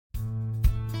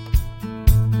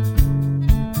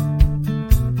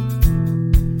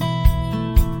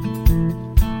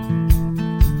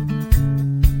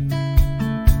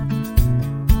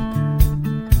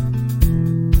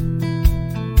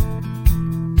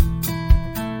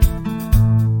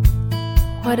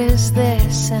what is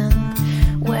this and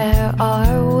where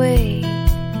are we?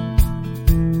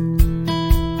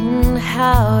 And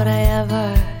how'd I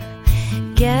ever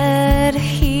get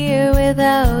here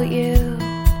without you?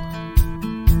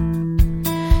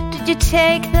 Did you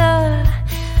take the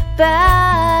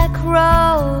back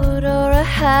road or a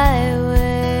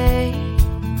highway?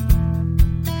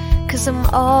 'Cause I'm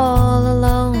all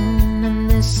alone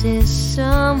and this is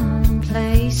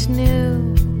someplace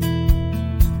new.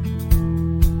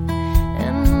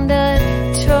 And I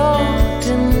talked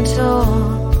and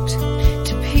talked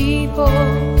to people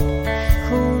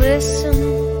who listen,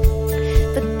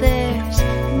 but there's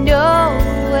no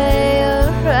way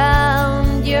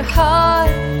around your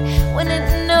heart when it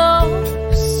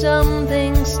knows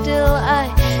something. Still I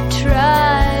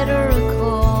try to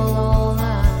recall all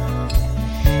the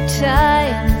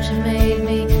times you made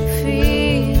me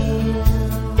feel.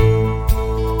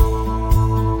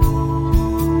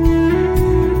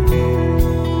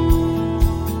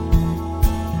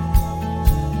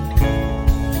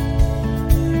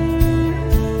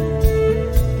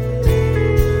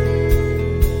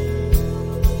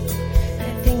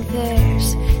 I think there's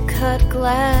cut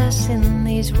glass in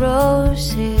these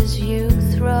roses you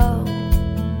throw.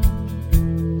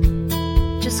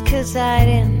 Just 'cause I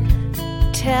didn't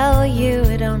tell you,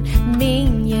 it don't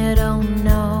mean you don't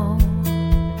know.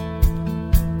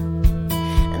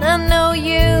 And I know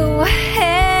you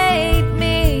hate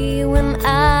me when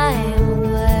I'm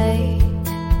awake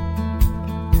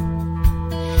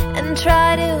and try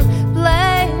to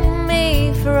blame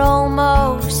me for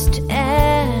almost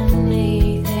anything.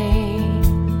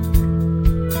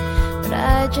 But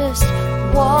I just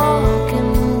walk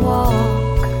and walk